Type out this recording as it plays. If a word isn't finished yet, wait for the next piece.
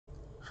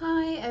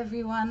Hi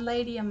everyone,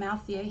 Lady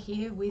Amalthea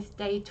here with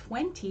day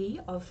 20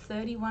 of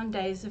 31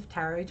 Days of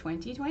Tarot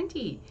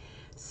 2020.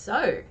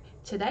 So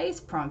today's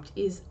prompt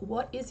is,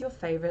 what is your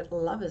favorite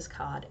lovers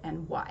card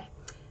and why?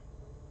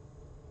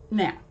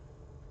 Now,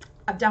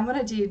 I've done what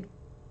I did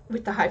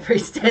with the High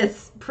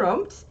Priestess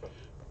prompt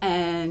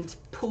and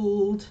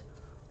pulled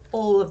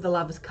all of the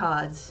lovers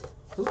cards,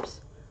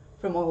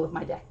 from all of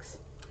my decks.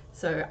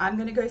 So I'm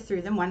going to go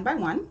through them one by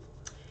one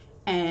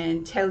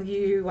and tell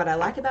you what I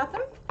like about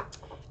them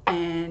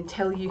and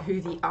tell you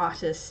who the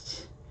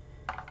artist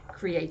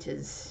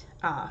creators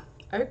are.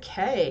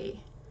 Okay,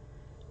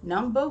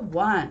 number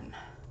one,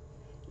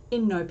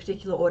 in no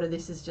particular order,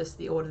 this is just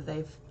the order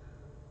they've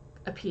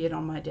appeared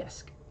on my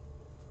desk.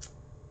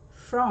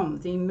 From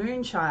the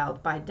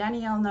Moonchild by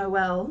Danielle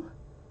Noel,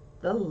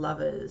 The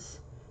Lovers.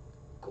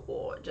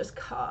 Gorgeous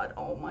card,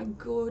 oh my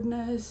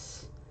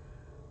goodness.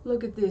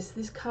 Look at this,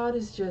 this card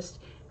is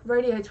just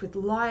radiates with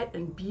light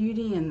and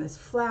beauty, and there's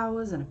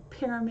flowers and a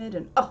pyramid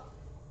and oh,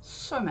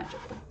 so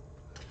magical.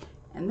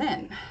 And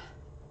then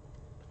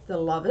The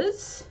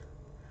Lovers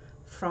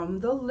from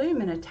the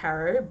Lumina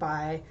Tarot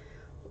by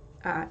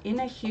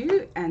Inner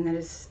Hue, and that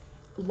is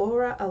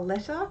Laura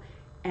Aletta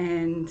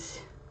and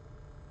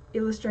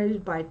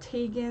illustrated by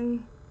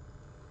Tegan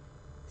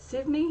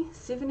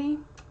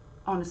Sivney.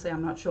 Honestly,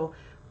 I'm not sure.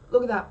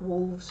 Look at that,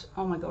 wolves.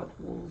 Oh my god,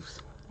 wolves.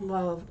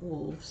 Love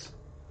wolves.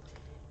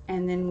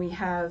 And then we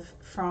have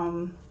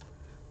from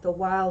the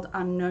Wild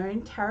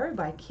Unknown Tarot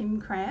by Kim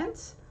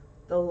Krantz,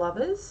 The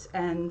Lovers,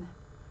 and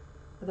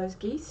are those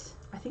geese?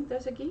 I think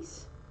those are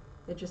geese.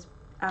 They're just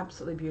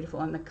absolutely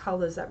beautiful, and the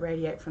colors that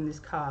radiate from this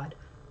card,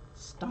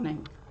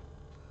 stunning.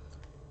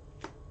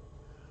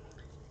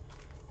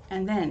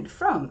 And then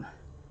from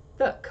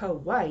the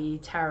Kawaii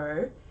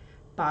Tarot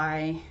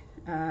by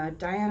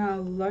Diana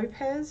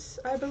Lopez,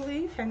 I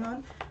believe. Hang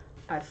on,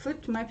 I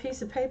flipped my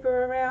piece of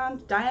paper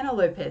around. Diana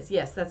Lopez,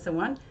 yes, that's the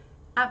one.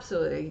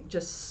 Absolutely,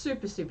 just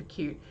super, super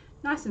cute.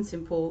 Nice and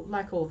simple,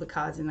 like all the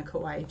cards in the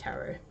Kawaii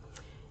Tarot.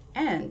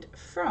 And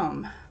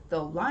from the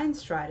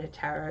Linestrider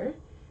Tarot,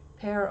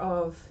 pair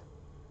of,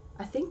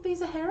 I think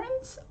these are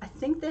herons? I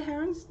think they're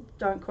herons,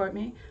 don't quote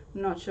me,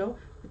 I'm not sure.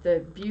 But the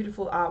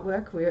beautiful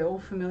artwork we're all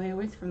familiar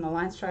with from the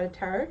Linestrider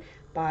Tarot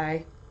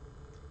by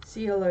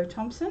C.L.O.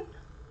 Thompson.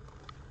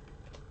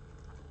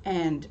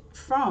 And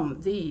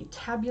from the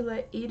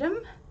Tabula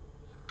Idem,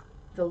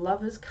 The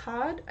Lovers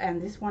card, and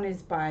this one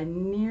is by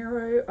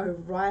Nero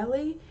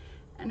O'Reilly,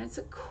 and it's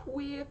a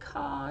queer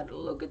card.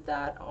 Look at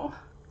that. Oh,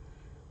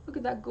 look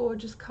at that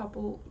gorgeous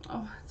couple.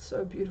 Oh, it's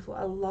so beautiful.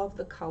 I love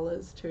the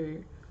colors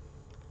too.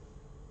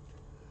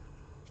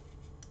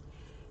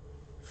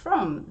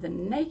 From the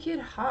Naked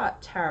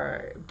Heart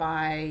Tarot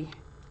by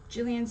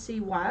Gillian C.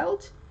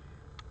 Wilde,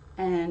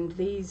 and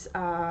these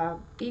are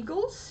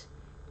eagles,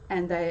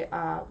 and they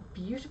are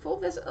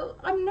beautiful.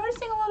 I'm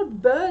noticing a lot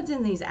of birds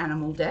in these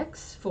animal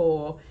decks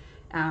for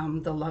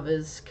the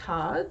Lovers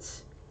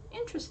cards.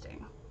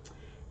 Interesting.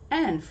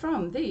 And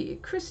from the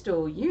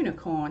Crystal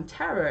Unicorn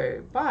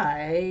Tarot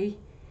by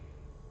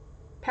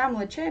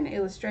Pamela Chen,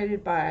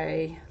 illustrated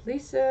by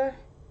Lisa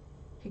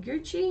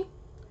Higuchi.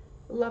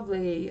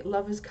 Lovely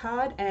Lovers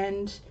card.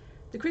 And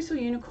the Crystal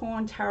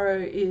Unicorn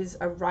Tarot is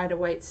a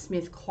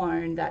Rider-Waite-Smith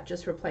clone that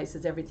just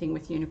replaces everything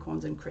with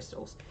unicorns and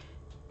crystals.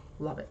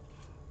 Love it.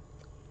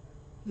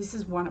 This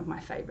is one of my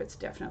favorites,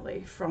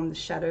 definitely, from the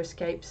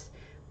Shadowscapes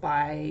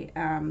by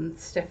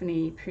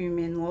Stephanie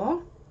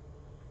Pumin-Law.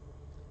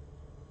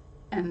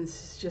 And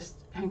this is just,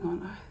 hang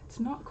on,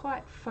 it's not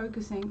quite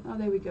focusing. Oh,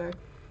 there we go.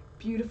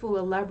 Beautiful,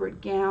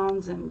 elaborate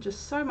gowns and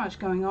just so much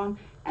going on.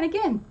 And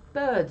again,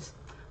 birds.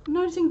 I'm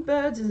noticing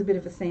birds is a bit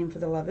of a theme for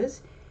the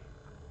Lovers.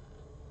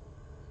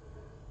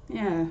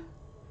 Yeah.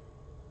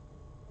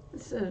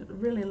 It's a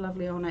really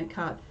lovely ornate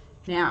card.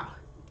 Now,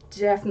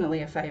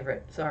 definitely a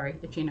favorite. Sorry,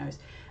 itchy nose.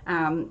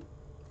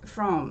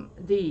 From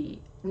the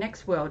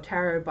Next World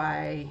Tarot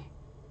by,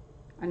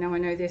 I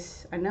know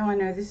this, I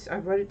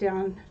wrote it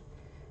down,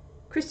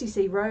 Christy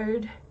C.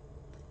 Road,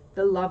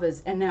 The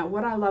Lovers. And now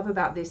what I love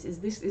about this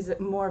is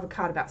more of a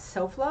card about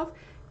self-love,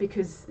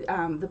 because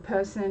the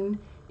person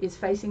is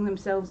facing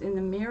themselves in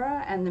the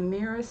mirror, and the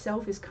mirror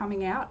self is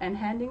coming out and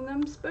handing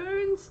them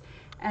spoons,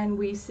 and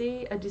we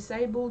see a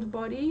disabled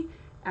body.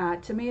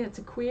 To me, it's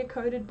a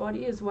queer-coded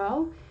body as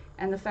well.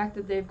 And the fact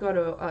that they've got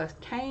a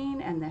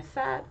cane and they're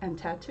fat and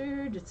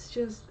tattooed, it's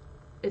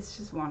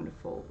just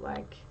wonderful.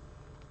 Like,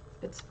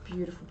 it's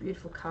beautiful,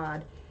 beautiful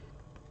card.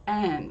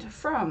 And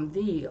from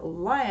the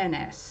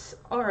Lioness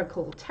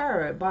Oracle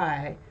Tarot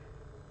by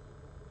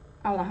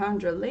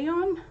Alejandra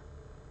Leon,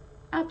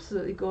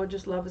 absolutely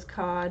gorgeous Lovers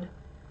card.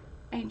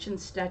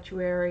 Ancient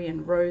statuary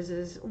and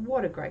roses,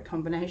 what a great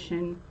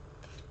combination.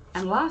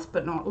 And last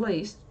but not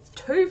least,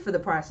 two for the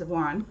price of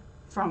one,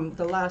 from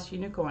the Last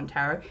Unicorn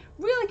Tarot.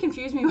 Really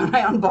confused me when I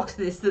unboxed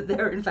this, that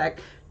there are in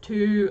fact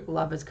two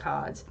Lovers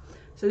cards.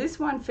 So this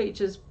one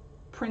features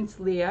Prince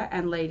Lear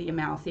and Lady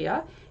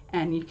Amalthea,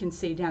 and you can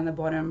see down the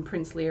bottom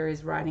Prince Lear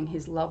is writing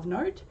his love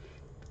note,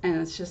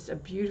 and it's just a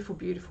beautiful,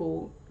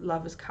 beautiful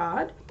Lovers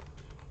card.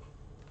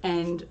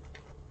 And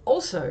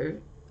also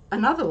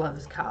another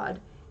Lovers card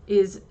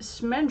is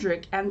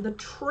Smendrick and the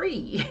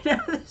Tree.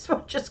 This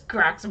one just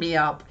cracks me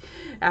up.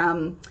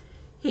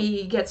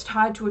 He gets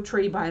tied to a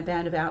tree by a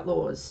band of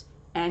outlaws,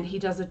 and he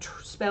does a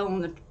spell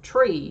on the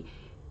tree,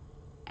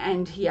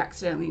 and he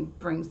accidentally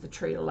brings the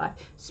tree to life.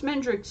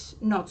 Smendrick's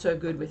not so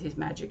good with his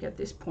magic at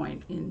this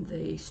point in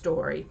the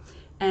story.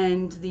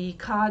 And the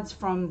cards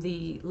from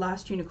the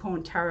last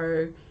Unicorn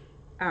Tarot,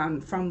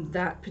 from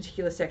that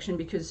particular section,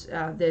 because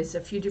there's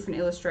a few different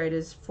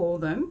illustrators for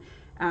them.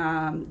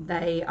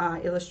 They are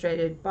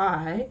illustrated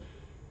by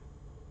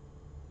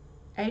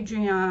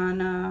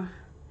Adriana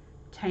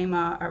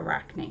Tamar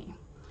Arachne.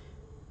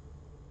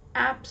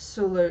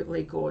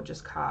 Absolutely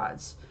gorgeous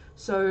cards.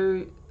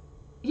 So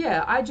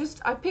yeah, I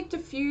picked a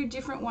few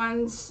different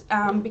ones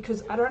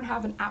because I don't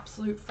have an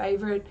absolute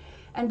favorite,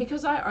 and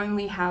because I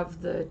only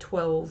have the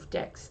 12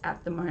 decks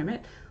at the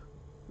moment.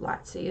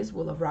 Lightseers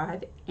will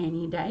arrive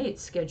any day.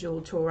 It's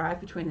scheduled to arrive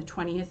between the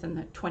 20th and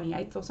the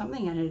 28th or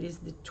something, and it is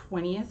the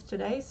 20th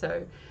today,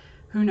 so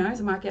who knows,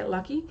 I might get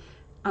lucky.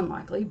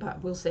 Unlikely, but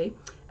we'll see.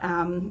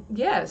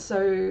 Yeah,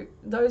 so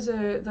those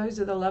are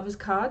the Lovers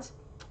cards.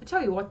 I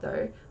tell you what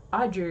though,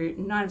 I drew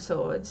 9 of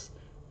Swords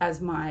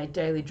as my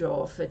daily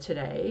draw for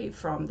today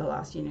from the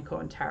last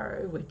Unicorn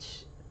Tarot,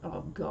 which,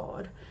 oh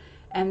God.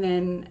 And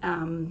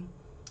then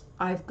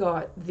I've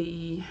got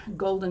the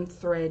Golden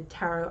Thread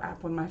Tarot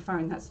app on my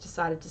phone that's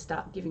decided to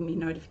start giving me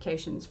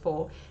notifications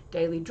for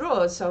daily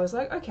draws. So I was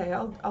like, okay,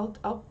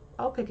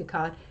 I'll pick a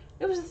card.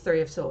 It was a 3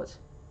 of Swords.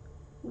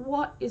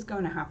 What is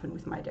going to happen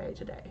with my day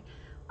today?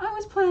 I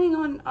was planning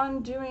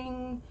on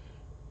doing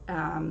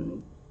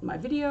my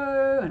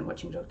video and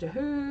watching Doctor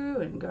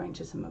Who and going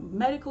to some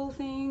medical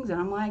things, and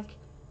I'm like,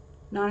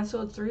 9 of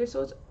Swords, 3 of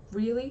Swords,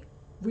 really?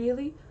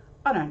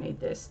 I don't need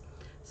this.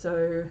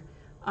 So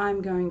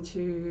I'm going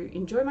to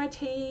enjoy my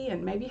tea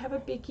and maybe have a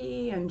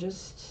bicky and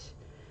just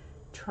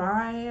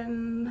try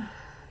and,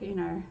 you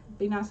know,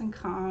 be nice and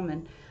calm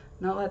and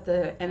not let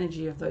the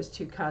energy of those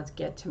 2 cards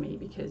get to me,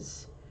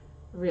 because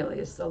really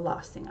it's the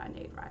last thing I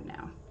need right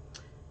now.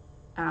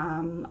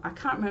 I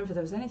can't remember if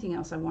there was anything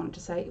else I wanted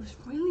to say. It was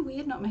really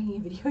weird not making a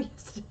video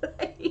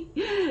yesterday.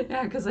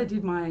 Yeah, because I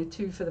did my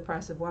 2 for the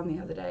price of 1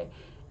 the other day.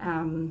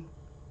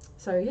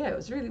 So yeah, it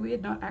was really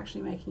weird not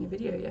actually making a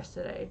video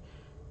yesterday.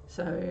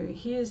 So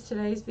here's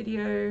today's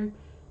video.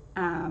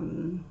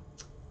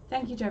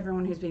 Thank you to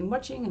everyone who's been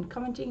watching and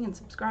commenting and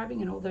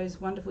subscribing and all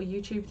those wonderful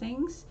YouTube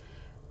things.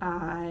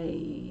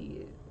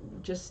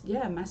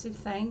 Massive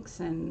thanks,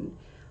 and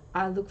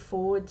I look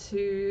forward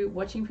to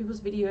watching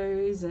people's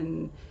videos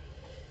and,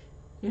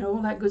 you know,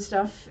 all that good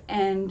stuff,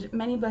 and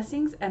many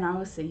blessings, and I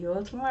will see you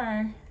all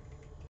tomorrow.